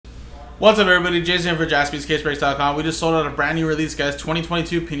What's up, everybody? Jason here for JaspysCaseBreaks.com. We just sold out a brand new release, guys.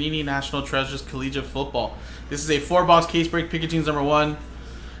 2022 Panini National Treasures Collegiate Football. This is a 4-box case break, pick your teams #1.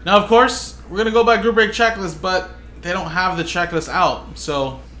 Now, of course, we're going to go by group break checklist, but they don't have the checklist out.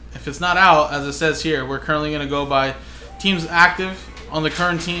 So, if it's not out, as it says here, we're currently going to go by teams active on the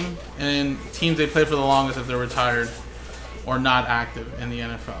current team and teams they played for the longest if they're retired or not active in the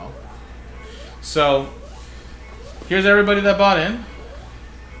NFL. So, here's everybody that bought in.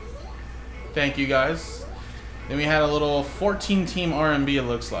 Thank you, guys. Then we had a little 14-team R&B, it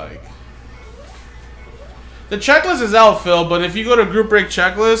looks like. The checklist is out, Phil, but if you go to group break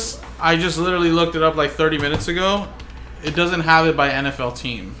checklist, I just literally looked it up like 30 minutes ago. It doesn't have it by NFL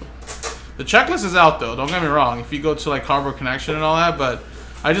team. The checklist is out, though. Don't get me wrong. If you go to like Cardboard Connection and all that, but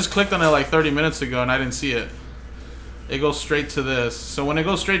I just clicked on it like 30 minutes ago and I didn't see it. It goes straight to this. So when it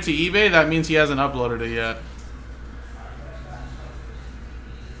goes straight to eBay, that means he hasn't uploaded it yet.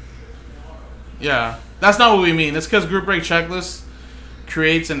 Yeah, that's not what we mean. It's because Group Break Checklist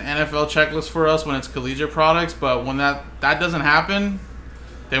creates an NFL checklist for us when it's collegiate products, but when that doesn't happen,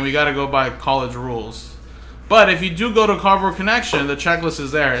 then we got to go by college rules. But if you do go to Cardboard Connection, the checklist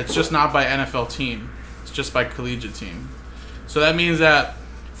is there. It's just not by NFL team. It's just by collegiate team. So that means that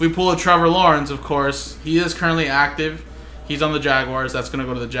if we pull a Trevor Lawrence, of course, he is currently active. He's on the Jaguars. That's going to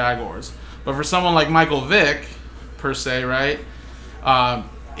go to the Jaguars. But for someone like Michael Vick, per se, right?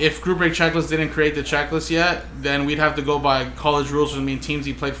 If Group Break Checklist didn't create the checklist yet, then we'd have to go by college rules, which would mean teams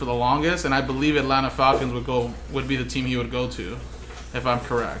he played for the longest. And I believe Atlanta Falcons would be the team he would go to, if I'm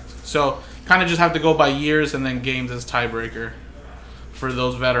correct. So kind of just have to go by years and then games as tiebreaker for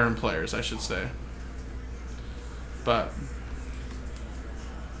those veteran players, I should say. But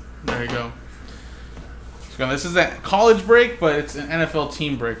there you go. So this is a college break, but it's an NFL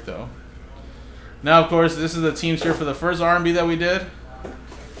team break, though. Now, of course, this is the teams here for the first R&B that we did.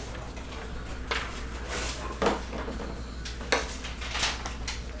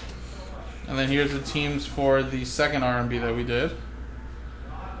 And then here's the teams for the second R&B that we did.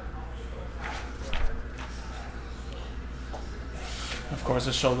 Of course,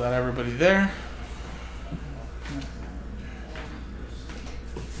 it showed that everybody there.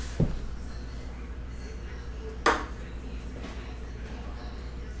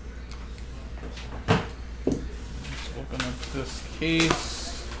 Let's open up this case.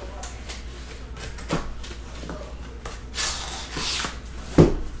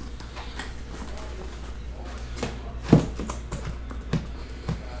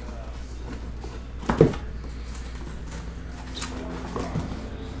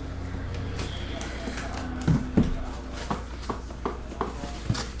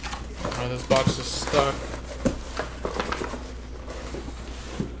 This box is stuck.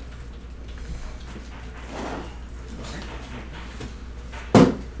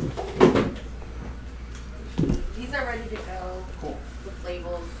 These are ready to go. Cool. With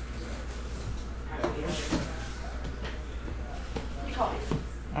labels. You call me.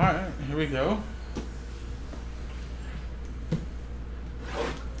 Alright, here we go.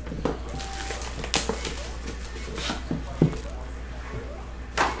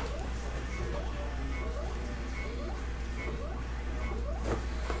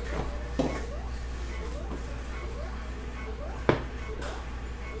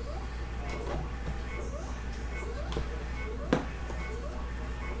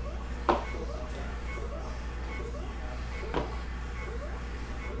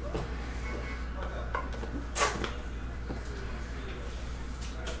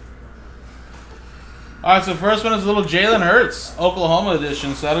 Alright, so first one is a little Jalen Hurts, Oklahoma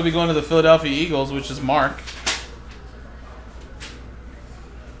edition. So that'll be going to the Philadelphia Eagles, which is Mark.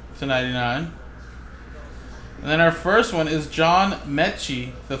 /99. And then our first one is John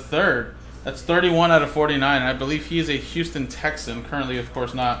Mechie III. That's 31 out of 49. I believe he is a Houston Texan. Currently, of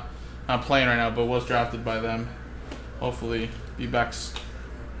course, not playing right now, but was drafted by them. Hopefully, be back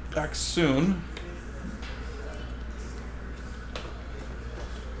soon.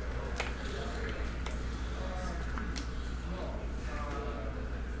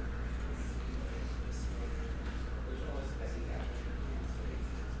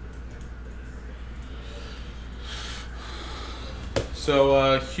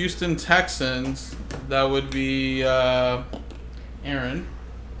 So, Houston Texans, that would be Aaron.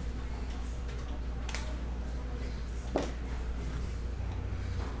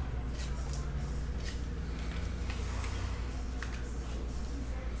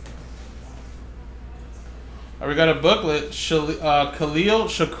 We got a booklet, Khalil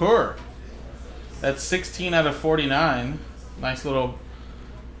Shakur. That's 16 out of 49. Nice little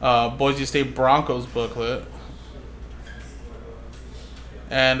Boise State Broncos booklet.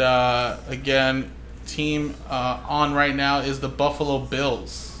 And again, team on right now is the Buffalo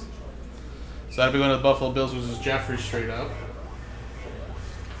Bills. So that'd be one of the Buffalo Bills, which is Jeffrey straight up.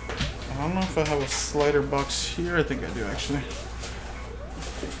 I don't know if I have a slider box here. I think I do actually.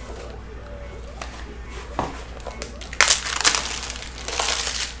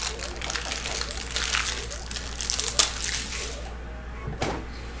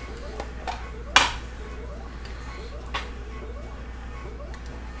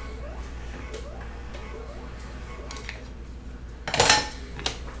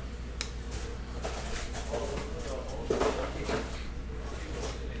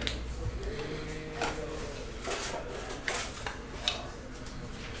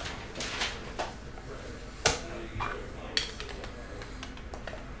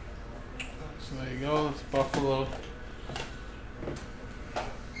 So there you go, it's Buffalo.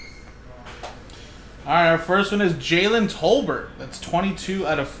 Alright, our first one is Jalen Tolbert. That's 22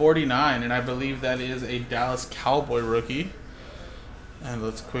 out of 49, and I believe that is a Dallas Cowboy rookie. And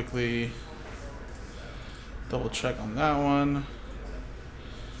let's quickly double check on that one.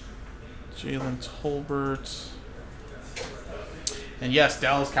 Jalen Tolbert. And yes,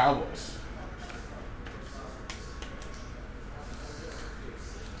 Dallas Cowboys.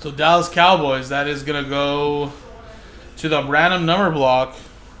 So Dallas Cowboys, that is going to go to the random number block,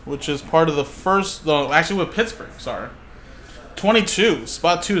 which is part of the first, no, actually with Pittsburgh, sorry. 22,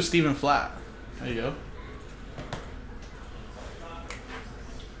 spot 2 is Stephen Flatt. There you go.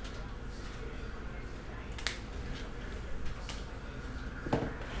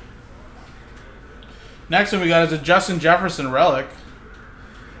 Next one we got is a Justin Jefferson relic.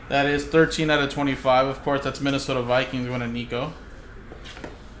 That is 13 out of 25. Of course, that's Minnesota Vikings winning Nico.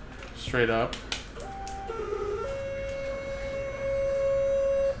 Straight up.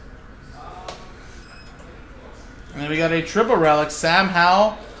 And then we got a triple relic, Sam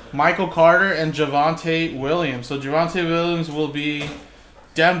Howell, Michael Carter, and Javonte Williams. So Javonte Williams will be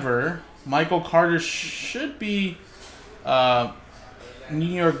Denver. Michael Carter should be New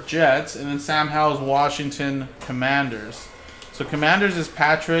York Jets. And then Sam Howell is Washington Commanders. So Commanders is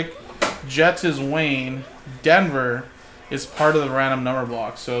Patrick, Jets is Wayne, Denver is part of the random number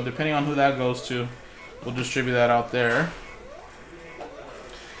block. So depending on who that goes to, we'll distribute that out there.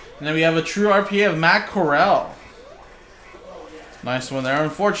 And then we have a true RPA of Matt Corral. Nice one there.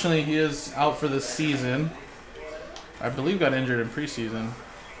 Unfortunately, he is out for the season. I believe got injured in preseason.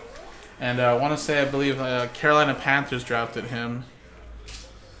 And I want to say, I believe Carolina Panthers drafted him.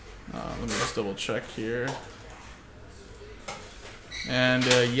 Let me just double check here. And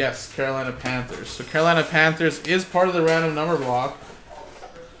yes, Carolina Panthers. So Carolina Panthers is part of the random number block.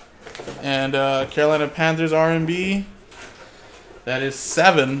 And Carolina Panthers R&B, that is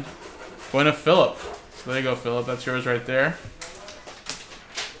 7, going to Phillip. So there you go, Phillip. That's yours right there.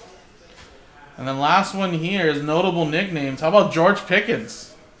 And then last one here is notable nicknames. How about George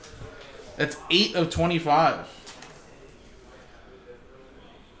Pickens? That's 8 of 25.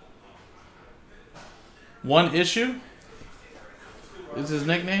 One issue is his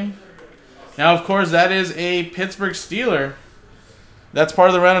nickname. Now, of course, that is a Pittsburgh Steeler. That's part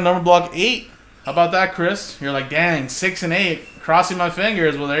of the random number block 8. How about that, Chris? You're like, dang, 6 and 8. Crossing my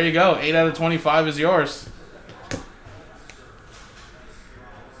fingers. Well, there you go. 8 out of 25 is yours.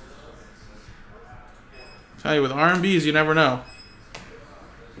 Tell you, with R&Bs, you never know.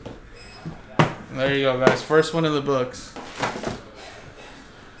 There you go, guys. First one in the books.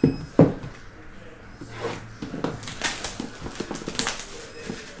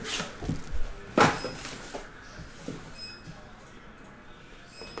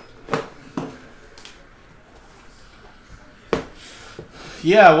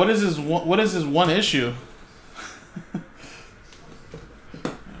 Yeah, what is his one issue?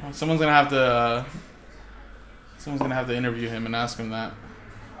 Someone's gonna have to interview him and ask him that.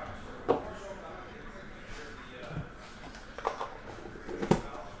 All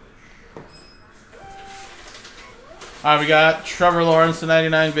right, we got Trevor Lawrence to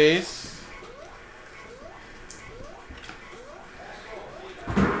 99 base.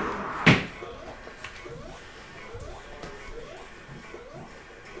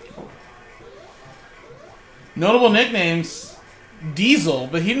 Notable nicknames, Diesel,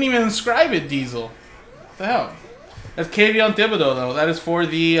 but he didn't even inscribe it Diesel. What the hell? That's Kayvon Thibodeau, though. That is for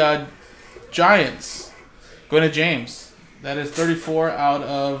the Giants. Going to James. That is 34 out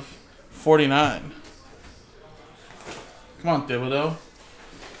of 49. Come on, Thibodeau.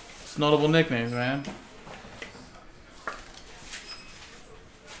 It's notable nicknames, man.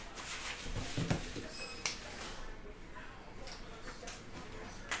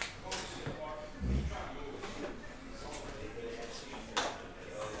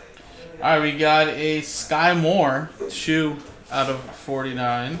 All right, we got a Sky Moore, 2 out of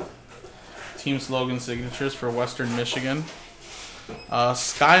 49. Team slogan signatures for Western Michigan.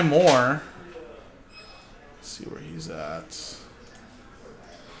 Sky Moore. Let's see where he's at.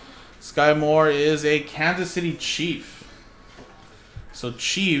 Sky Moore is a Kansas City Chief. So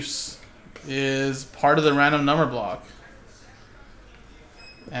Chiefs is part of the random number block.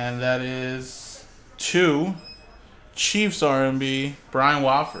 And that is 2 Chiefs R&B, Brian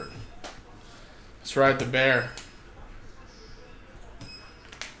Wofford. That's right, the Bear.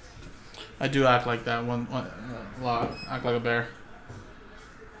 I do act like that a lot. Act like a bear.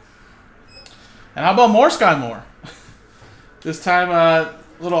 And how about more Sky Moore? This time,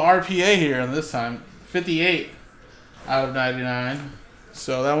 little RPA here, and this time 58 out of 99.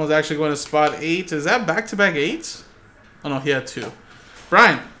 So that one's actually going to spot 8. Is that back-to-back 8s? Oh no, he had 2.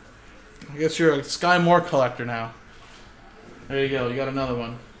 Brian, I guess you're a Sky Moore collector now. There you go. You got another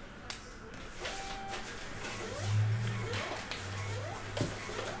one.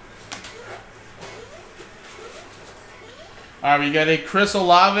 All right, we got a Chris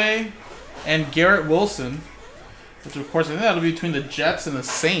Olave and Garrett Wilson, which of course I think that'll be between the Jets and the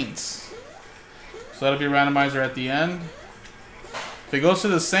Saints. So that'll be a randomizer at the end. If it goes to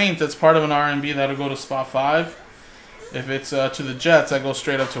the Saints, that's part of an R&B. That'll go to spot 5. If it's to the Jets, that goes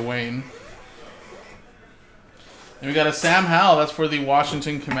straight up to Wayne. And we got a Sam Howell. That's for the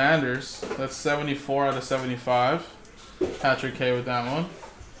Washington Commanders. That's 74 out of 75. Patrick K with that one.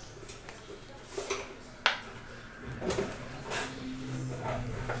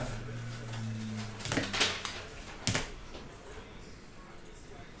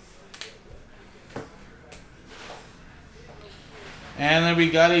 And then we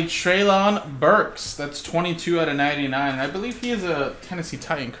got a Treylon Burks. That's 22 out of 99. I believe he is a Tennessee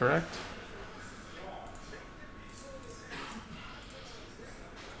Titan, correct?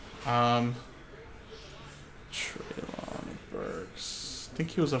 Treylon Burks. I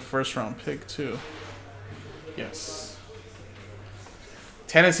think he was a first-round pick, too. Yes.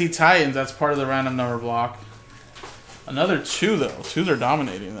 Tennessee Titans. That's part of the random number block. Another 2, though. 2s are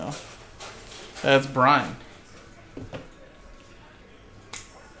dominating, though. That's Brian.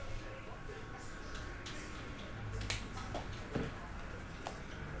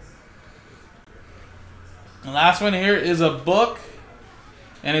 The last one here is a book,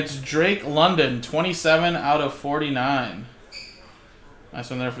 and it's Drake London, 27 out of 49. Nice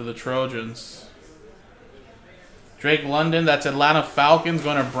one there for the Trojans. Drake London, that's Atlanta Falcons,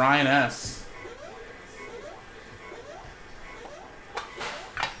 going to Brian S.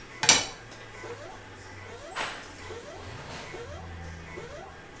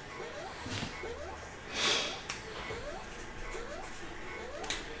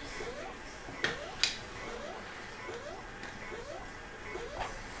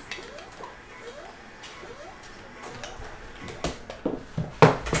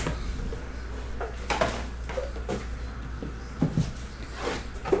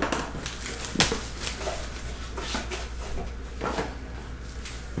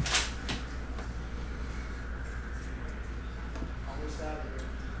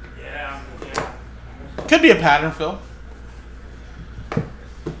 Could be a pattern fill.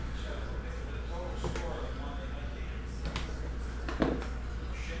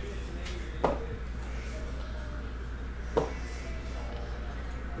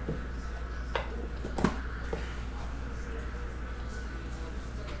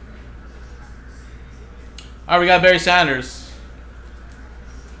 All right, we got Barry Sanders.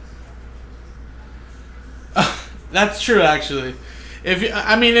 That's true, actually. If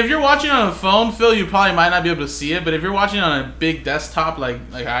you're watching on a phone, Phil, you probably might not be able to see it. But if you're watching on a big desktop, like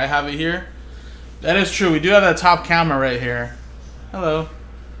I have it here, that is true. We do have that top camera right here. Hello.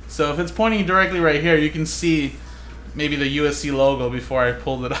 So if it's pointing directly right here, you can see maybe the USC logo before I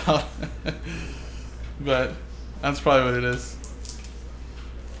pulled it out. But that's probably what it is.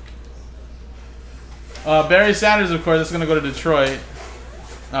 Barry Sanders, of course, that's going to go to Detroit.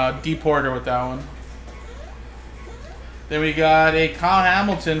 D. Porter with that one. Then we got a Kyle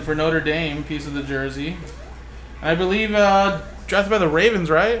Hamilton for Notre Dame, piece of the jersey. And I believe drafted by the Ravens,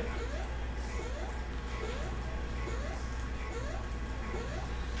 right?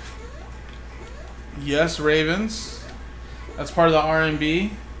 Yes, Ravens. That's part of the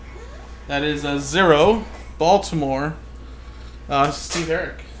R&B. That is a 0. Baltimore. Steve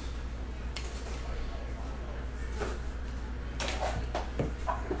Herrick.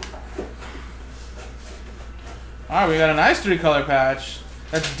 Alright, we got a nice 3-color patch.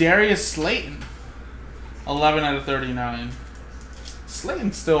 That's Darius Slayton. 11 out of 39.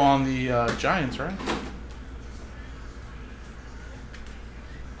 Slayton's still on the Giants, right?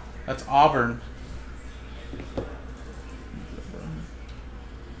 That's Auburn.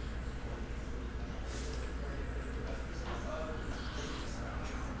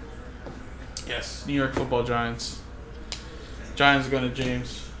 Yes, New York Football Giants. Giants are going to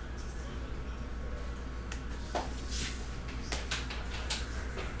James.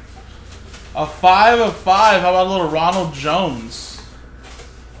 A 5 of 5. How about a little Ronald Jones?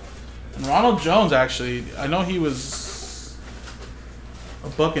 And Ronald Jones, actually, I know he was a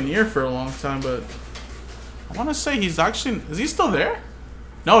Buccaneer for a long time, but I want to say he's actually... Is he still there?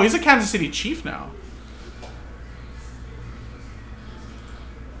 No, he's a Kansas City Chief now.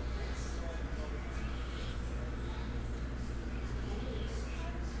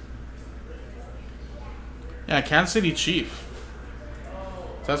 Yeah, Kansas City Chief.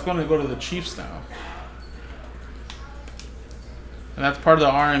 So that's going to go to the Chiefs now. And that's part of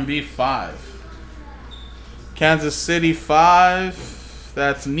the R&B 5. Kansas City 5.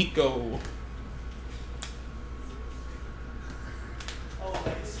 That's Nico.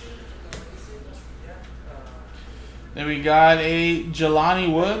 Then we got a Jelani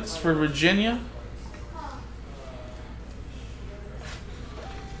Woods for Virginia.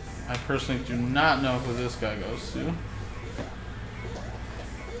 I personally do not know who this guy goes to.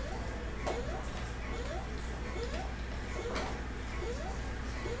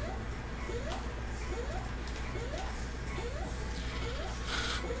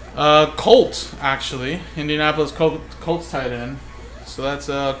 Colts, actually. Indianapolis Colts tight end. So that's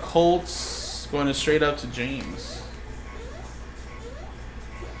Colts going straight up to James.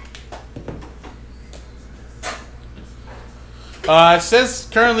 It says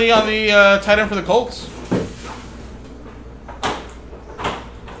currently on the tight end for the Colts.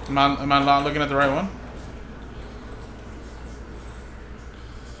 Am I not looking at the right one?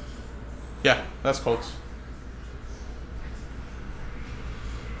 Yeah, that's Colts.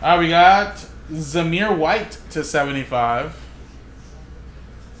 Alright, we got Zamir White to 75.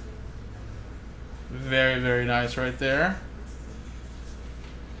 Very, very nice right there.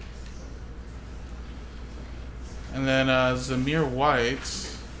 And then Zamir White.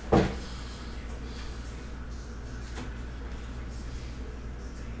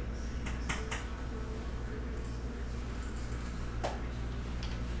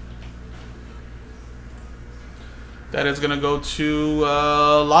 That is going to go to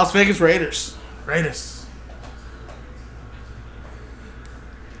Las Vegas Raiders. Raiders.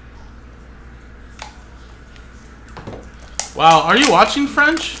 Wow, are you watching,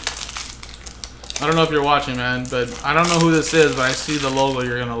 French? I don't know if you're watching, man, but I don't know who this is, but I see the logo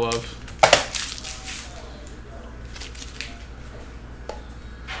you're going to love.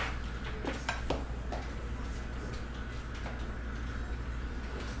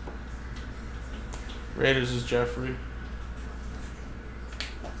 Raiders is Jeffrey.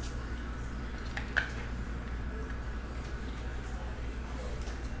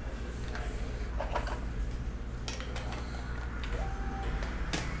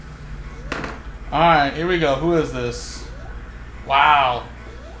 Alright, here we go. Who is this? Wow.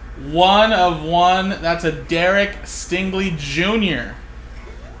 1 of 1. That's a Derek Stingley Jr.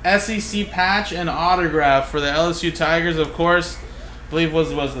 SEC patch and autograph for the LSU Tigers, of course. I believe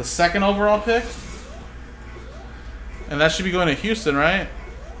was the 2nd overall pick. And that should be going to Houston, right?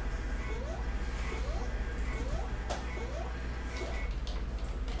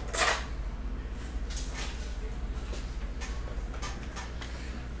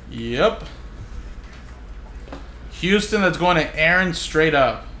 Yep. Houston, that's going to Aaron straight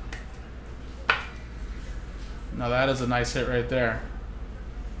up. Now that is a nice hit right there.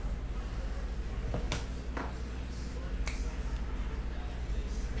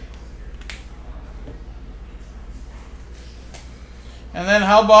 And then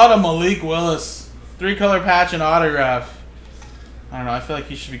how about a Malik Willis? 3-color patch and autograph. I don't know. I feel like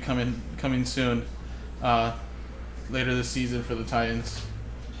he should be coming soon. Later this season for the Titans.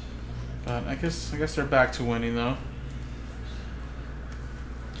 But I guess they're back to winning though.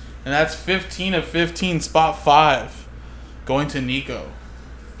 And that's 15 of 15, spot 5. Going to Nico.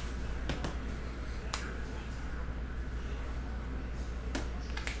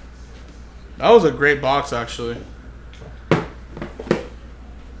 That was a great box, actually.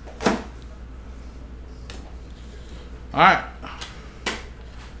 Alright.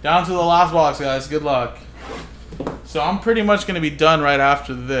 Down to the last box, guys. Good luck. So I'm pretty much going to be done right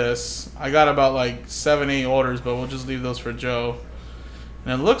after this. I got about like 7-8 orders, but we'll just leave those for Joe.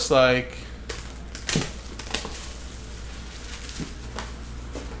 And it looks like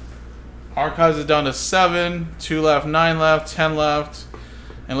Archives is down to 7, 2 left, 9 left, 10 left.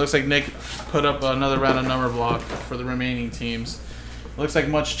 And it looks like Nick put up another random number block for the remaining teams. Looks like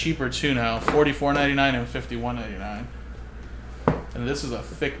much cheaper too now. $44.99 and $51.99. And this is a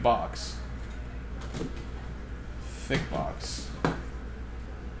thick box. Thick box.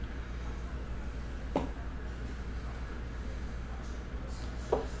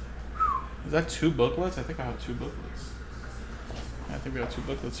 Is that 2 booklets? I think I have 2 booklets. I think we have 2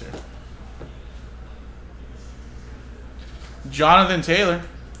 booklets here. Jonathan Taylor.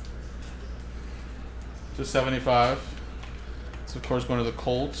 To 75. It's of course going to the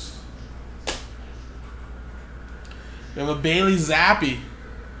Colts. We have a Bailey Zappi.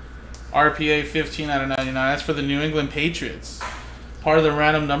 RPA 15 out of 99. That's for the New England Patriots. Part of the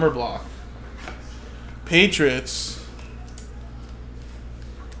random number block. Patriots.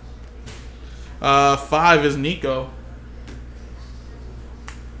 5 is Nico.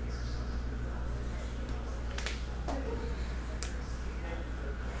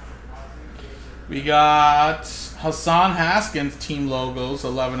 We got Hassan Haskins team logos,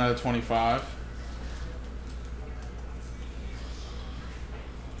 11 out of 25.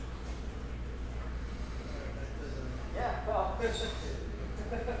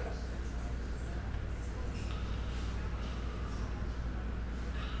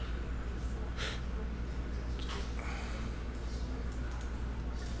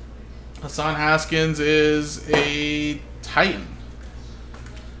 Hassan Haskins is a Titan.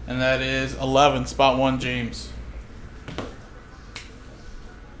 And that is 11, spot 1, James.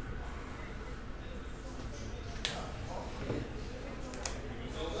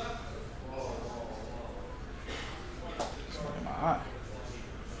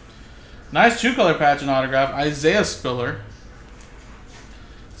 Nice 2-color patch and autograph. Isaiah Spiller.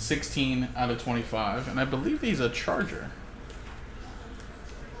 16 out of 25. And I believe he's a Charger.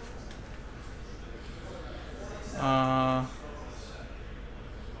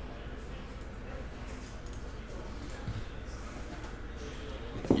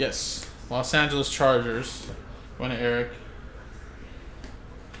 Yes. Los Angeles Chargers. Going to Eric.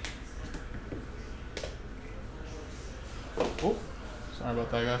 Oh, sorry about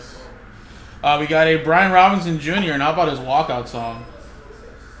that, guys. We got a Brian Robinson Jr. and how about his walkout song?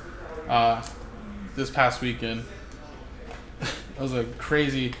 This past weekend. That was a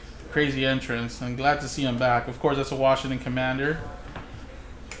crazy entrance. I'm glad to see him back. Of course, that's a Washington Commander.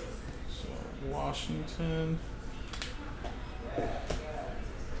 So, Washington.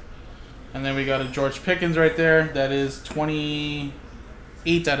 And then we got a George Pickens right there. That is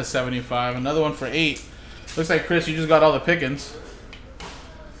 28 out of 75. Another one for 8. Looks like, Chris, you just got all the Pickens.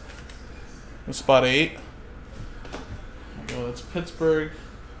 Spot 8. Well, that's Pittsburgh.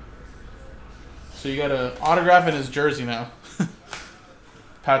 So you got an autograph in his jersey now.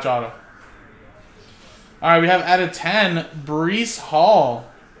 Patch auto. Alright, we have out of 10, Breece Hall.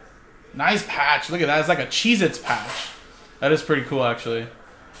 Nice patch. Look at that. It's like a Cheez-Its patch. That is pretty cool, actually.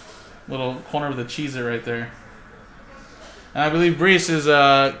 Little corner of the Cheez-It right there. And I believe Breece is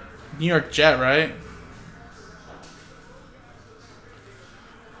a New York Jet, right?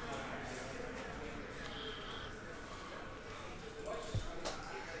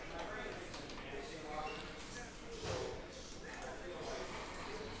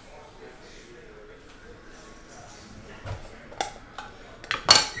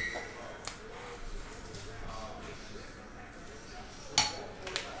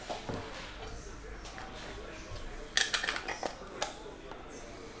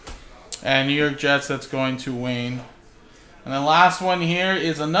 And New York Jets, that's going to Wayne. And the last one here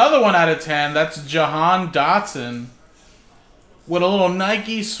is another 1 out of 10. That's Jahan Dotson. With a little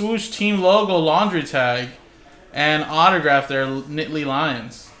Nike swoosh team logo laundry tag. And autograph there, Nittany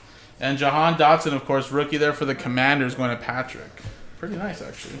Lions. And Jahan Dotson, of course, rookie there for the Commanders, going to Patrick. Pretty nice,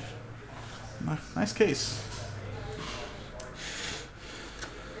 actually. Nice case.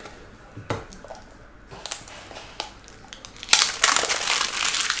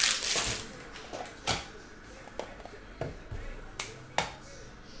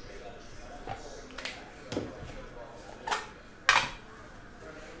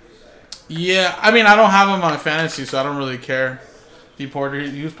 Yeah, I mean, I don't have him on fantasy, so I don't really care. D. Porter,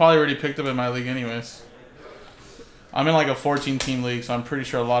 he was probably already picked up in my league anyways. I'm in like a 14-team league, so I'm pretty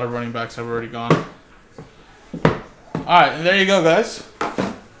sure a lot of running backs have already gone. Alright, and there you go, guys.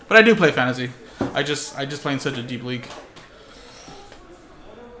 But I do play fantasy. I just play in such a deep league.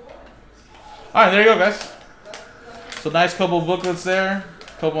 Alright, there you go, guys. So nice couple booklets there.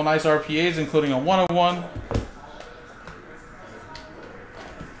 Couple nice RPAs, including a 101.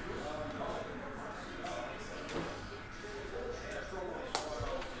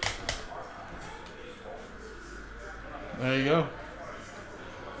 There you go.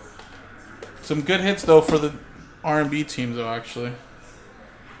 Some good hits, though, for the R&B teams, though, actually.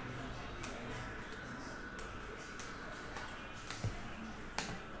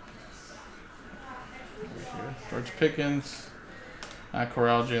 George Pickens. Matt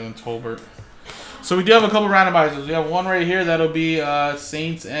Corral, Jalen Tolbert. So we do have a couple randomizers. We have one right here. That'll be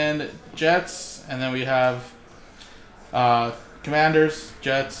Saints and Jets. And then we have Commanders,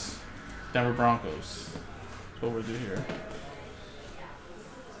 Jets, Denver Broncos. That's what we'll do here.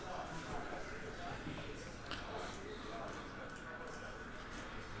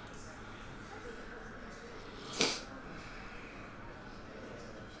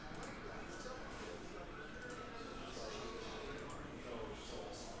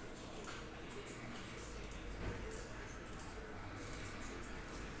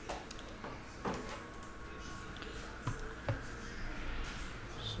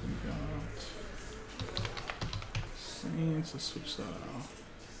 Let's switch that out.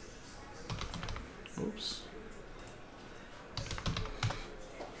 Oops.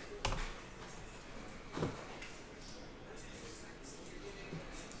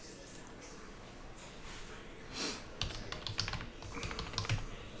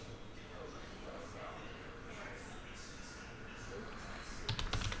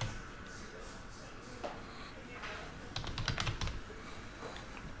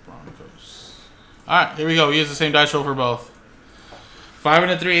 Broncos. All right, here we go. We use the same dice roll for both. 5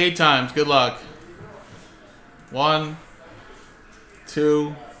 and a 3, 8 times. Good luck. 1,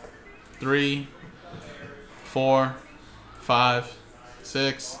 2, 3, 4, 5,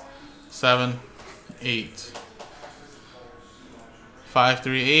 6, 7, 8. 5,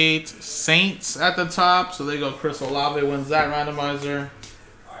 3, 8. Saints at the top. So there you go. Chris Olave wins that randomizer.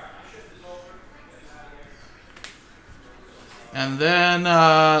 And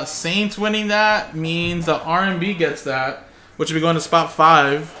then Saints winning that means the R&B gets that, which will be going to spot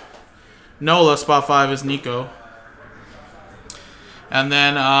 5. Nola, spot 5 is Nico. And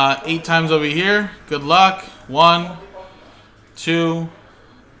then 8 times over here. Good luck. 1, 2,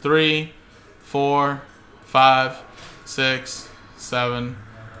 3, 4, 5, 6, 7,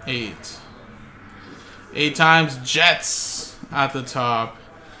 8. 8 times Jets at the top.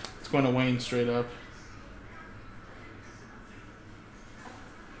 It's going to Wayne straight up.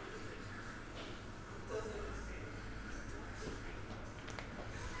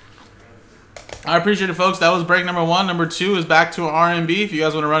 I appreciate it, folks. That was break number 1. Number 2 is back to R&B. If you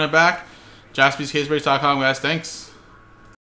guys want to run it back, jaspyscasebreaks.com, guys. Thanks.